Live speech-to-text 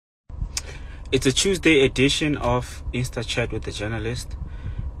It's a Tuesday edition of Insta Chat with the Journalist,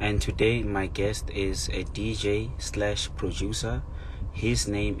 and today my guest is a DJ slash producer. His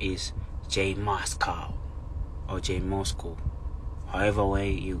name is J Moscow or J Moscow, however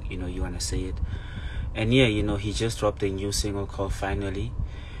way you want to say it. And yeah, he just dropped a new single called Finally,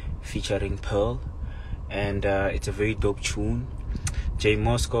 featuring Pearl, and it's a very dope tune. J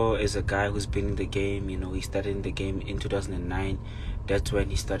Moscow is a guy who's been in the game. He started in the game in 2009. That's when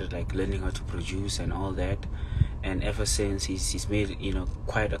he started like learning how to produce and all that. And ever since, he's made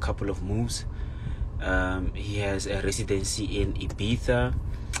quite a couple of moves. He has a residency in Ibiza.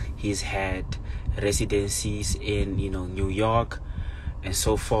 He's had residencies in New York and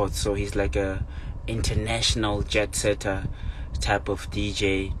so forth. So he's like a international jet setter type of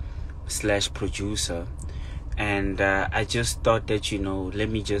DJ slash producer. And I just thought that let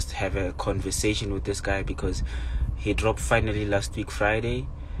me just have a conversation with this guy, because he dropped Finally last week Friday,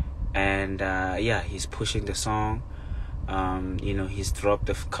 and yeah, he's pushing the song. He's dropped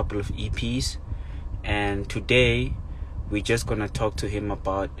a couple of EPs, and today we're just gonna talk to him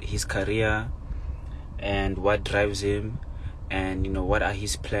about his career and what drives him, and what are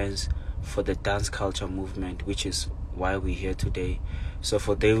his plans for the dance culture movement, which is why we're here today. So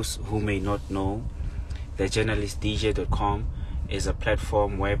for those who may not know, thejournalistdj.com is a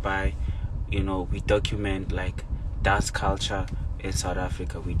platform whereby we document like dance culture in South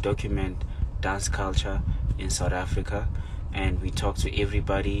Africa. We document dance culture in South Africa, and we talk to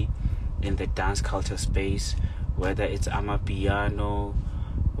everybody in the dance culture space, whether it's Amapiano,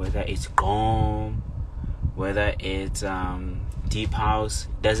 whether it's Gqom, whether it's deep house,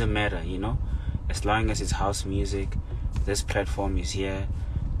 doesn't matter, as long as it's house music. This platform is here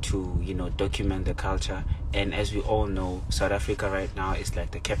to document the culture. And as we all know, South Africa right now is like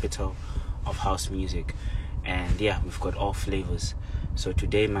the capital of house music, and yeah, we've got all flavors. So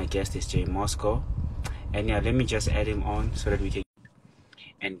today my guest is J Moscow, and yeah, let me just add him on so that we can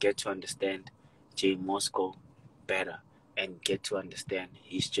and get to understand J Moscow better and get to understand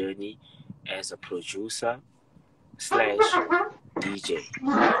his journey as a producer slash DJ.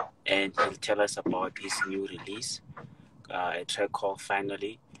 And he'll tell us about his new release, a track called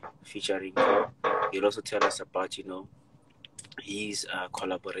Finally, featuring Paul. He'll also tell us about his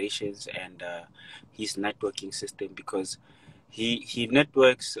collaborations and his networking system, because he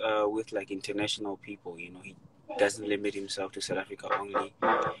networks with like international people. He doesn't limit himself to South Africa only.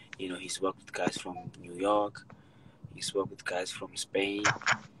 He's worked with guys from New York, he's worked with guys from Spain.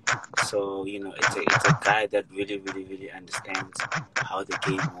 So it's a guy that really understands how the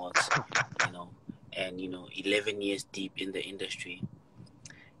game works, and 11 years deep in the industry.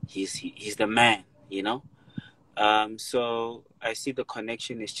 He's the man, so I see the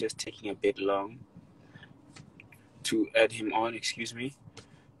connection is just taking a bit long to add him on, excuse me.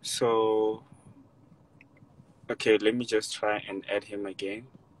 So okay, let me just try and add him again.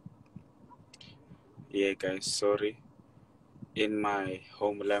 Yeah guys, sorry. In my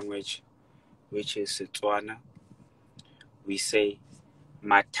home language, which is Setswana, we say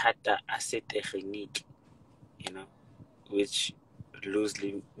matata a se technique, which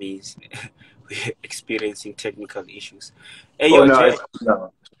loosely means we're experiencing technical issues. Hey, no,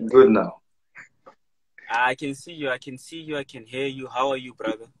 no, good now. I can see you, I can hear you. How are you,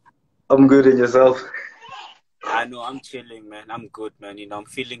 brother? I'm good, and yourself? I know, I'm chilling, man. I'm good, man. I'm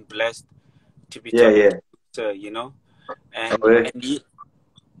feeling blessed to be talking to you, and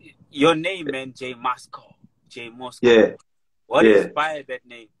your name, man, J Moscow. J Moscow. Yeah. What inspired that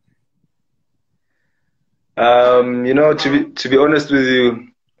name? To be honest with you,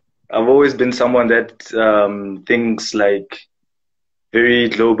 I've always been someone that thinks like very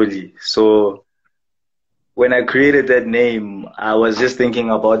globally. So when I created that name, I was just thinking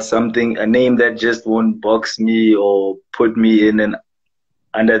about a name that just won't box me or put me in and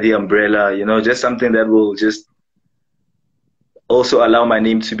under the umbrella, just something that will just also allow my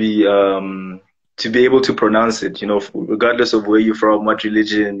name to be able to pronounce it, regardless of where you're from, what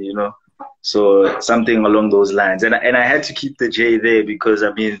religion, So something along those lines. And I had to keep the J there because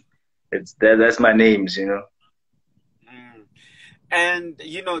that's my names, And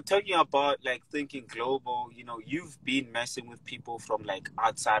talking about like thinking global, you've been messing with people from like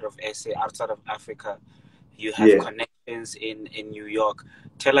outside of SA, outside of Africa. You have connections in New York.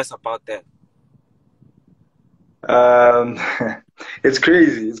 Tell us about that. It's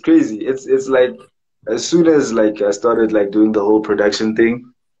crazy. It's like as soon as like I started like doing the whole production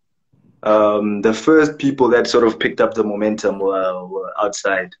thing, the first people that sort of picked up the momentum were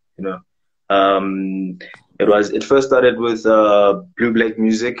outside, It first started with Blue Black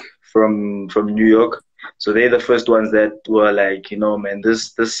Music from New York. So they're the first ones that were like, man,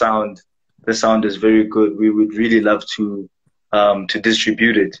 this sound the sound is very good. We would really love to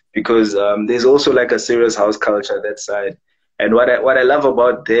distribute it, because there's also like a serious house culture that side. And what I love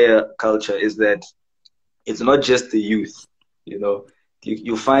about their culture is that it's not just the youth, you know.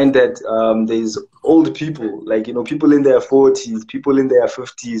 You find that there's old people, like, you know, people in their 40s, people in their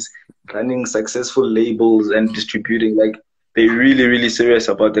 50s, running successful labels and distributing. Like, they're really, really serious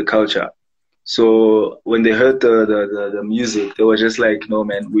about the culture. So when they heard the music, they were just like, no,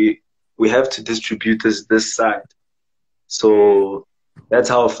 man, we have to distribute this side. So that's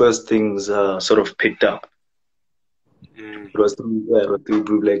how first things sort of picked up. It was through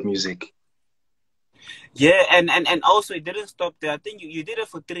Blue Black music. Yeah, and also it didn't stop there. I think you did it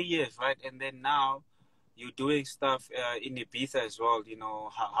for 3 years, right? And then now you're doing stuff in Ibiza as well. You know,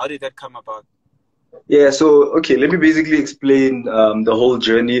 how did that come about? Yeah, so okay, let me basically explain the whole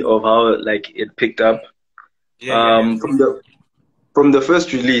journey of how like it picked up. Yeah. From the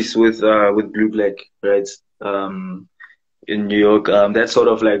first release with Blue Black, right? In New York, that sort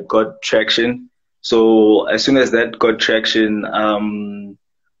of like got traction. So as soon as that got traction,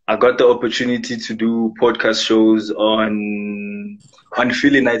 I got the opportunity to do podcast shows on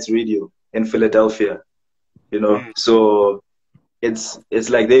Philly Nites Radio in Philadelphia. You know, so it's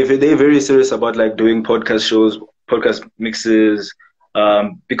like they're very serious about like doing podcast shows, podcast mixes,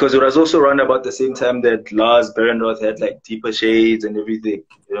 because it was also around about the same time that Lars Berendorf had like Deeper Shades and everything.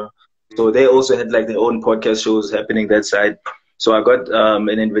 You know, so they also had like their own podcast shows happening that side. So I got an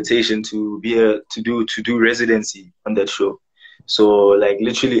invitation to do residency on that show. So like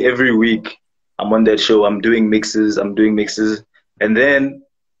literally every week I'm on that show. I'm doing mixes, and then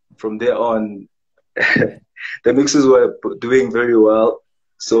from there on, the mixes were doing very well.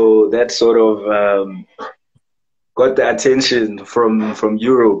 So that sort of got the attention from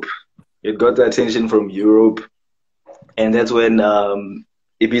Europe. It got the attention from Europe, and that's when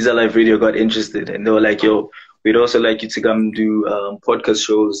Ibiza Live Radio got interested, and they were like, "Yo, we'd also like you to come do podcast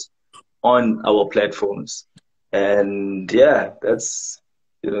shows on our platforms." And yeah, that's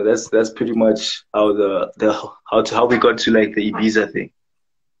pretty much how we got to like the Ibiza thing.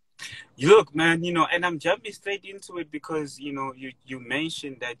 Look, man, you know, and I'm jumping straight into it because, you know, you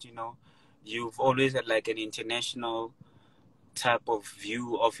mentioned that, you know, you've always had like an international type of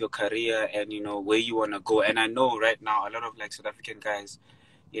view of your career and, you know, where you want to go. And I know right now a lot of like South African guys,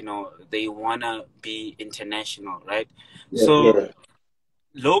 you know, they want to be international, right? Yeah, so yeah.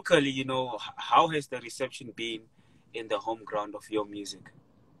 Locally, you know, how has the reception been in the home ground of your music?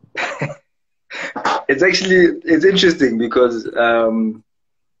 It's interesting because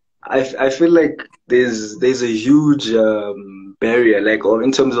I feel like there's a huge barrier, like, or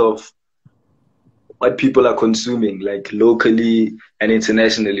in terms of what people are consuming, like locally and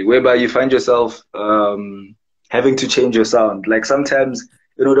internationally, whereby you find yourself having to change your sound. Like sometimes,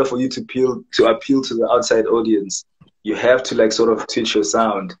 in order for you to appeal to the outside audience, you have to like sort of switch your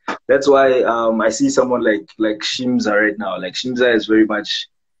sound. That's why I see someone like Shimza right now. Like Shimza is very much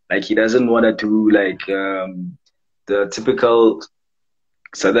like, he doesn't want to do like the typical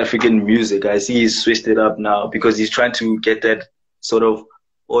South African music. I see he's switched it up now because he's trying to get that sort of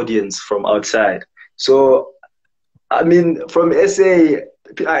audience from outside. So, I mean, from SA,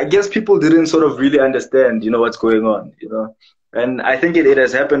 I guess people didn't sort of really understand, you know, what's going on, you know. And I think it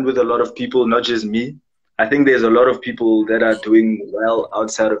has happened with a lot of people, not just me. I think there's a lot of people that are doing well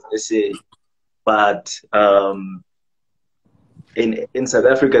outside of SA, but in South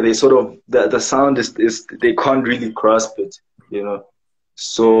Africa, they sort of the sound is they can't really grasp it, you know.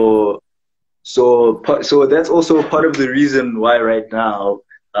 So that's also part of the reason why right now,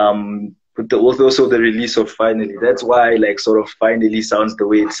 with also the release of Finally, that's why like sort of Finally sounds the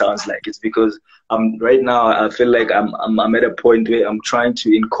way it sounds like. It's because right now I feel like I'm at a point where I'm trying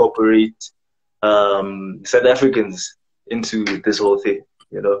to incorporate South Africans into this whole thing,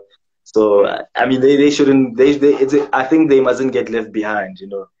 you know. So I mean, they shouldn't. I think they mustn't get left behind, you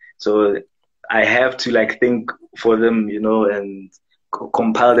know. So I have to like think for them, you know, and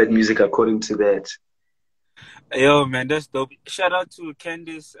compile that music according to that. Yo, man, that's dope. Shout out to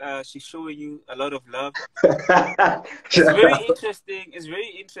Candice. She's showing you a lot of love. It's very interesting. It's very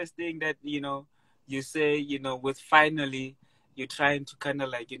interesting that, you know, you say, you know, with Finally, you're trying to kind of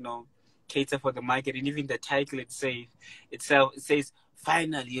like, you know, cater for the market, and even the title it says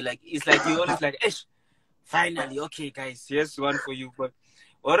Finally. You're like, it's like you always like, Ish, finally, okay, guys, here's one for you. But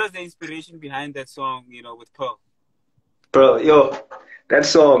what was the inspiration behind that song, you know, with Pearl? Bro, yo, that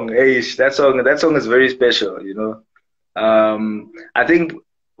song is very special, you know. I think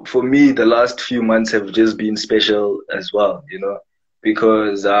for me, the last few months have just been special as well, you know,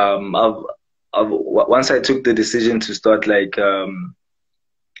 because once I took the decision to start like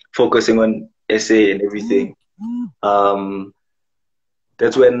focusing on SA and everything.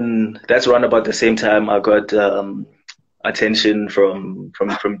 That's around about the same time I got attention from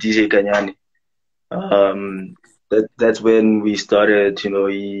DJ Kanyani. That's when we started, you know,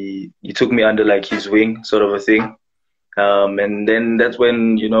 he took me under like his wing, sort of a thing. And then that's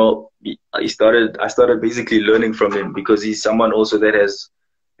when, you know, I started basically learning from him, because he's someone also that has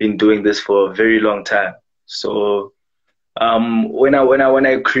been doing this for a very long time. So when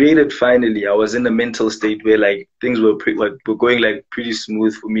I created finally, I was in a mental state where like things were going like pretty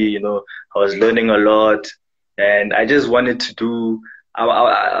smooth for me. You know, I was learning a lot, and I just wanted to do.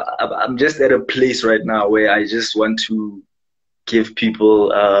 I'm just at a place right now where I just want to give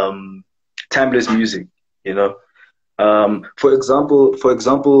people timeless music. You know, for example,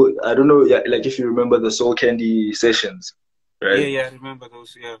 I don't know, yeah, like if you remember the Soul Candy sessions, right? Yeah, I remember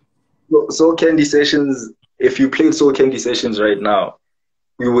those. Yeah. Soul Candy sessions. If you played Soul Candy sessions right now,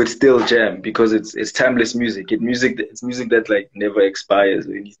 we would still jam, because it's timeless music. It's music that like never expires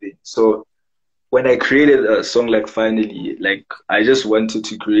or anything. So when I created a song like Finally, like I just wanted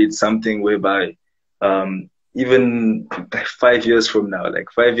to create something whereby even 5 years from now,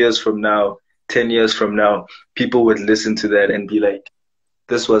 like 5 years from now, 10 years from now, people would listen to that and be like,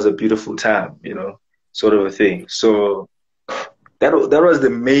 this was a beautiful time, you know, sort of a thing. So that was the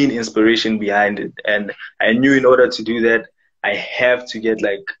main inspiration behind it. And I knew in order to do that, I have to get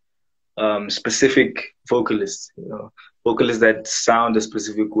like specific vocalists, you know, vocalists that sound a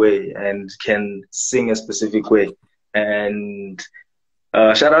specific way and can sing a specific way. And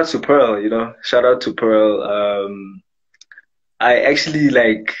shout out to Pearl, you know, shout out to Pearl. I actually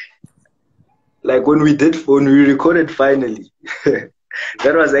like when we recorded Finally,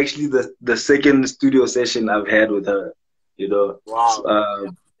 that was actually the second studio session I've had with her. You know, wow.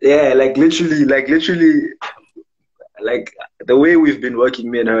 Yeah, like literally, like the way we've been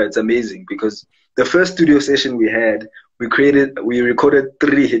working, me and her, it's amazing, because the first studio session we had, we recorded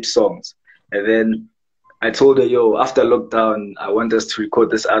 3 hit songs, and then I told her, yo, after lockdown, I want us to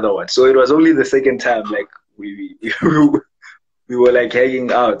record this other one. So it was only the second time, like we were like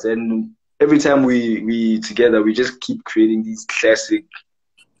hanging out, and every time we together, we just keep creating these classic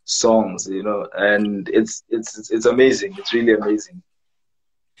songs, you know, and it's amazing. It's really amazing.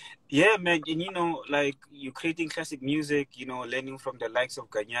 Yeah, man, and you know, like you're creating classic music, you know, learning from the likes of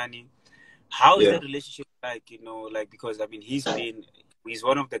Ganyani. How is that relationship like, you know, like, because I mean he's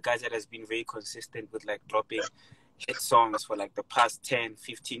one of the guys that has been very consistent with like dropping hit songs for like the past 10,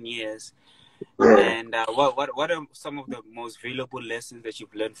 15 years. Yeah. And what are some of the most valuable lessons that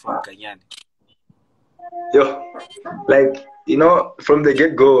you've learned from Ganyani? Yo, like, you know, from the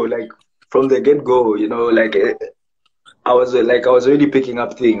get go, you know, like I was already picking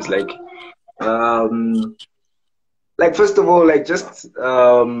up things like first of all, like just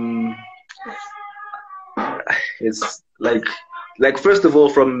it's like first of all,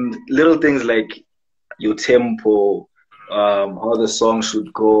 from little things like your tempo, how the song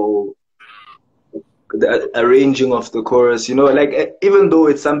should go, the arranging of the chorus, you know, like even though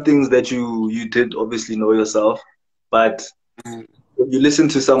it's some things that you did obviously know yourself, but when you listen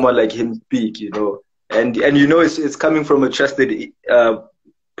to someone like him speak, you know, and you know it's coming from a trusted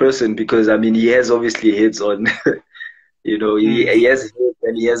person, because I mean he has obviously hits on you know, he has hits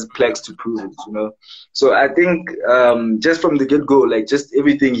and he has plaques to prove it, you know. So I think just from the get go, like just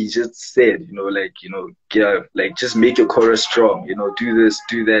everything he just said, you know, like, you know, like just make your chorus strong, you know, do this,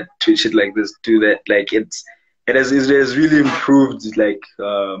 do that, twitch it like this, do that. Like it has really improved like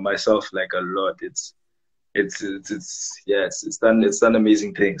myself like a lot. It's done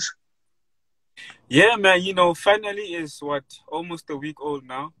amazing things. Yeah, man, you know, Finally is what, almost a week old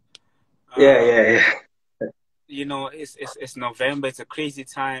now. Yeah. You know, it's November. It's a crazy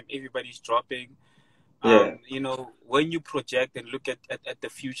time. Everybody's dropping. Yeah. You know, when you project and look at the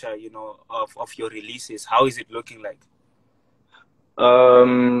future, you know, of your releases, how is it looking like?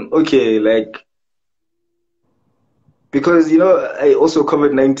 Okay, like, because, you know, I also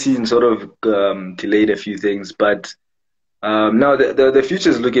COVID-19 sort of delayed a few things, but now the future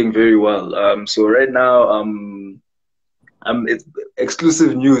is looking very well. So right now, it's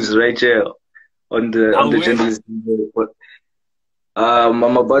exclusive news right here on the journalist. I'm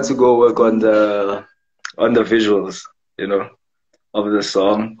about to go work on the visuals, you know, of the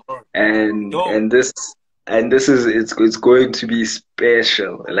song, and this is it's going to be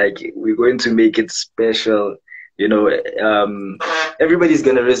special. Like we're going to make it special, you know. Everybody's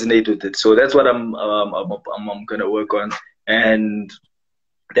gonna resonate with it, so that's what I'm gonna work on, and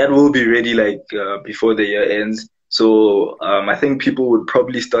that will be ready like before the year ends. So I think people would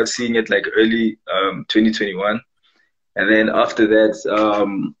probably start seeing it like early 2021. And then after that,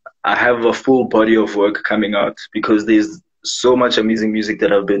 I have a full body of work coming out because there's so much amazing music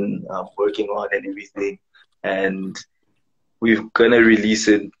that I've been working on and everything, and we're gonna release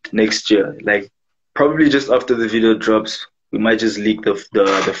it next year. Like probably just after the video drops, we might just leak the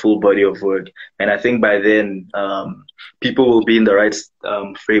full body of work, and I think by then people will be in the right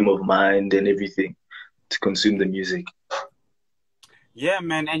frame of mind and everything to consume the music. Yeah,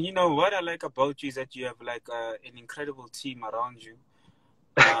 man. And you know what I like about you is that you have like an incredible team around you.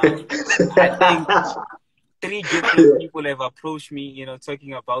 I think 3 different people have approached me, you know,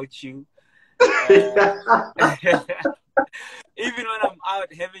 talking about you. Even when I'm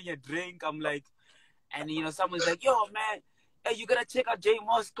out having a drink, I'm like, and you know, someone's like, "Yo, man, hey, you gotta check out Jay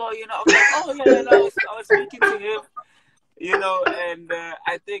Moscow." You know, I'm like, "Oh yeah, no, I was speaking to him." You know, and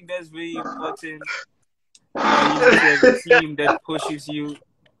I think that's very important. You have a team that pushes you,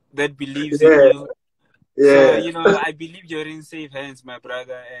 that believes in you. So, you know, I believe you're in safe hands, my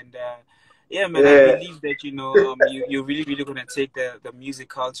brother. And yeah, man, I believe that, you know, you're really, really going to take the music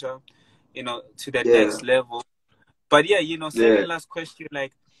culture, you know, to that next level. But yeah, you know, second last question,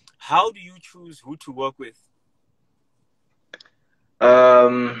 like, how do you choose who to work with?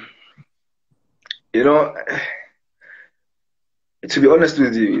 You know, to be honest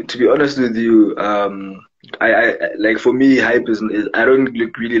with you, I like for me, hype is I don't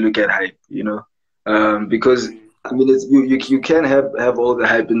really look at hype, you know, because I mean, it's you can have all the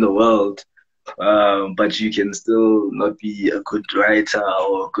hype in the world, but you can still not be a good writer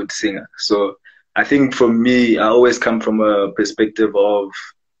or a good singer. So I think for me, I always come from a perspective of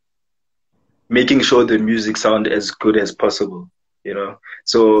making sure the music sound as good as possible, you know.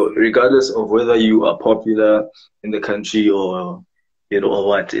 So regardless of whether you are popular in the country or you know or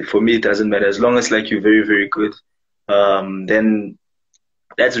what, for me it doesn't matter as long as like you're very very good. Then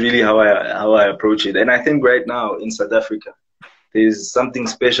that's really how I approach it. And I think right now in South Africa, there's something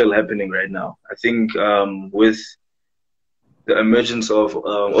special happening right now. I think with the emergence of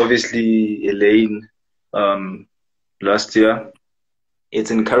obviously Elaine last year,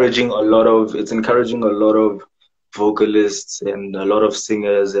 it's encouraging a lot of vocalists and a lot of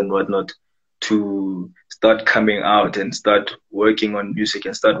singers and whatnot to start coming out and start working on music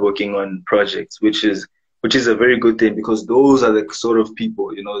and start working on projects, which is a very good thing because those are the sort of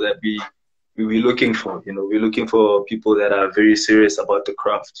people, you know, that we're looking for. You know, we're looking for people that are very serious about the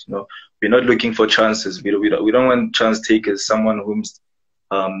craft. You know, we're not looking for chances. We don't want chance takers. Someone whom's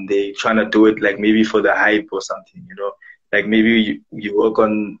they trying to do it like maybe for the hype or something. You know, like maybe you work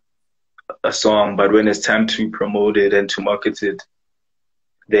on a song, but when it's time to promote it and to market it,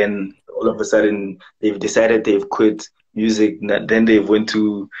 then all of a sudden they've decided they've quit music. Then they went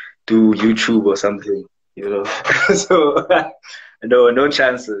to do YouTube or something. You know, so no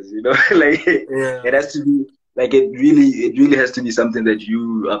chances. You know, like it has to be like it really has to be something that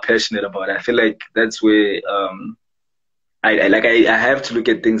you are passionate about. I feel like that's where I have to look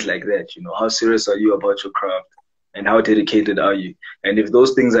at things like that. You know, how serious are you about your craft and how dedicated are you? And if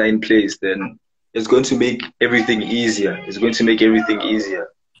those things are in place, then it's going to make everything easier. It's going to make everything easier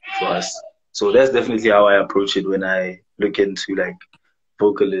for us. So that's definitely how I approach it when I look into like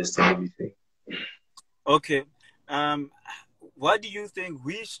vocalists and everything. Okay. What do you think?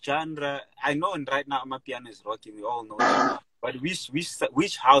 Which genre? I know right now Amapiano is rocking. We all know that. But which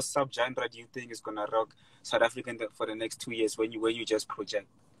house subgenre do you think is gonna rock South Africa for the next 2 years when you just project?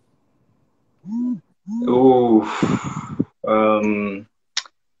 Oh,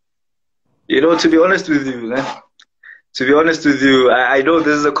 you know, to be honest with you, I know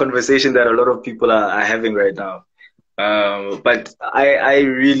this is a conversation that a lot of people are having right now. But I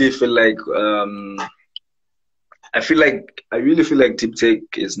really feel like I really feel like Deep Tech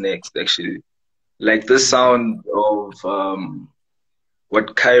is next, actually. Like this sound of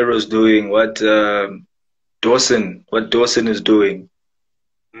what Cairo's doing, what Dawson is doing.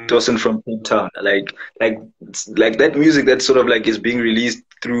 Dawson from Cape Town, like that music that sort of like is being released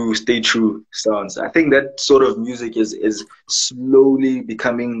through Stay True Sounds. I think that sort of music is slowly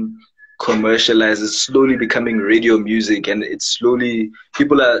becoming commercialized. It's slowly becoming radio music, and it's slowly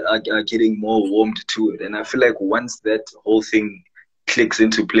people are getting more warmed to it. And I feel like once that whole thing clicks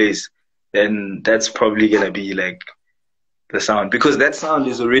into place, then that's probably gonna be like the sound, because that sound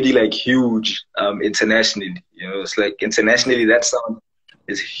is already like huge internationally. You know, it's like internationally that sound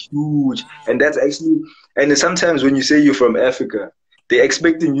is huge, and that's actually, and sometimes when you say you're from Africa, they're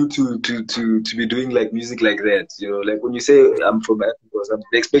expecting you to be doing like music like that. You know, like when you say I'm from Africa or something,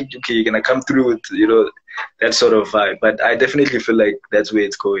 they expect okay, you're gonna come through with, you know, that sort of vibe. But I definitely feel like that's where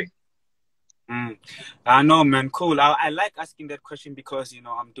it's going. Mm. I know, man. Cool. I like asking that question because, you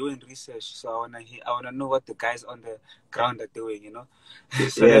know, I'm doing research, so I wanna know what the guys on the ground are doing, you know.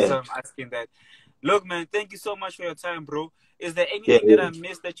 So that's Yeah, why I'm asking that. Look, man, thank you so much for your time, bro. Is there yeah, anything that yeah. I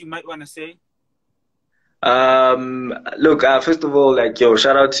missed that you might want to say? Look, first of all, like, yo,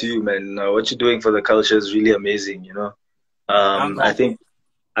 shout out to you, man. What you're doing for the culture is really amazing, you know. Um, I Danko. think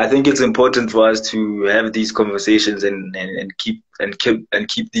I think it's important for us to have these conversations and keep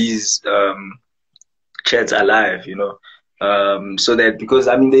these chats alive, you know. So that, because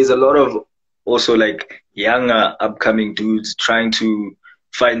I mean there's a lot of also like younger upcoming dudes trying to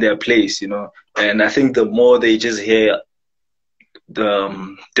find their place, you know. And I think the more they just hear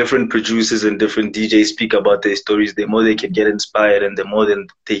the different producers and different DJs speak about their stories, the more they can get inspired, and the more then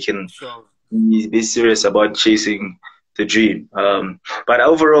they can Sure. be serious about chasing the dream. But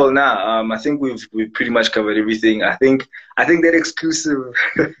overall, now I think we've pretty much covered everything. I think that exclusive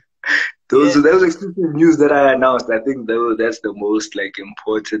Yeah. those exclusive news that I announced, I think that's the most like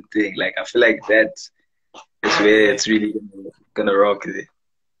important thing. Like I feel like that is where Yeah. it's really gonna rock it.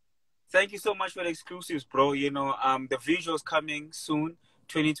 Thank you so much for the exclusives, bro. You know, the visuals coming soon,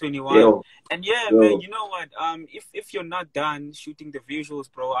 2021. Yo, And yeah, man, yo, you know what? If you're not done shooting the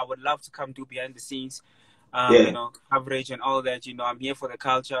visuals, bro, I would love to come do behind the scenes, you yeah, know, coverage and all that. You know, I'm here for the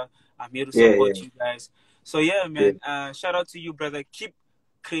culture. I'm here to yeah, support yeah, you guys. So yeah, yeah. man. Shout out to you, brother. Keep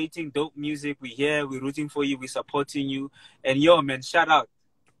creating dope music. We're here. We're rooting for you. We're supporting you. And yo, man, shout out.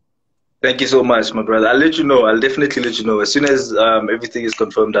 Thank you so much, my brother. I'll let you know. I'll definitely let you know as soon as everything is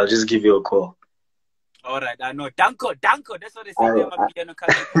confirmed. I'll just give you a call. All right, I know. Danko, Danko. That's what they say I, there, my piano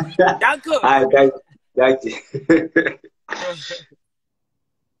culture. Danko. I thank you.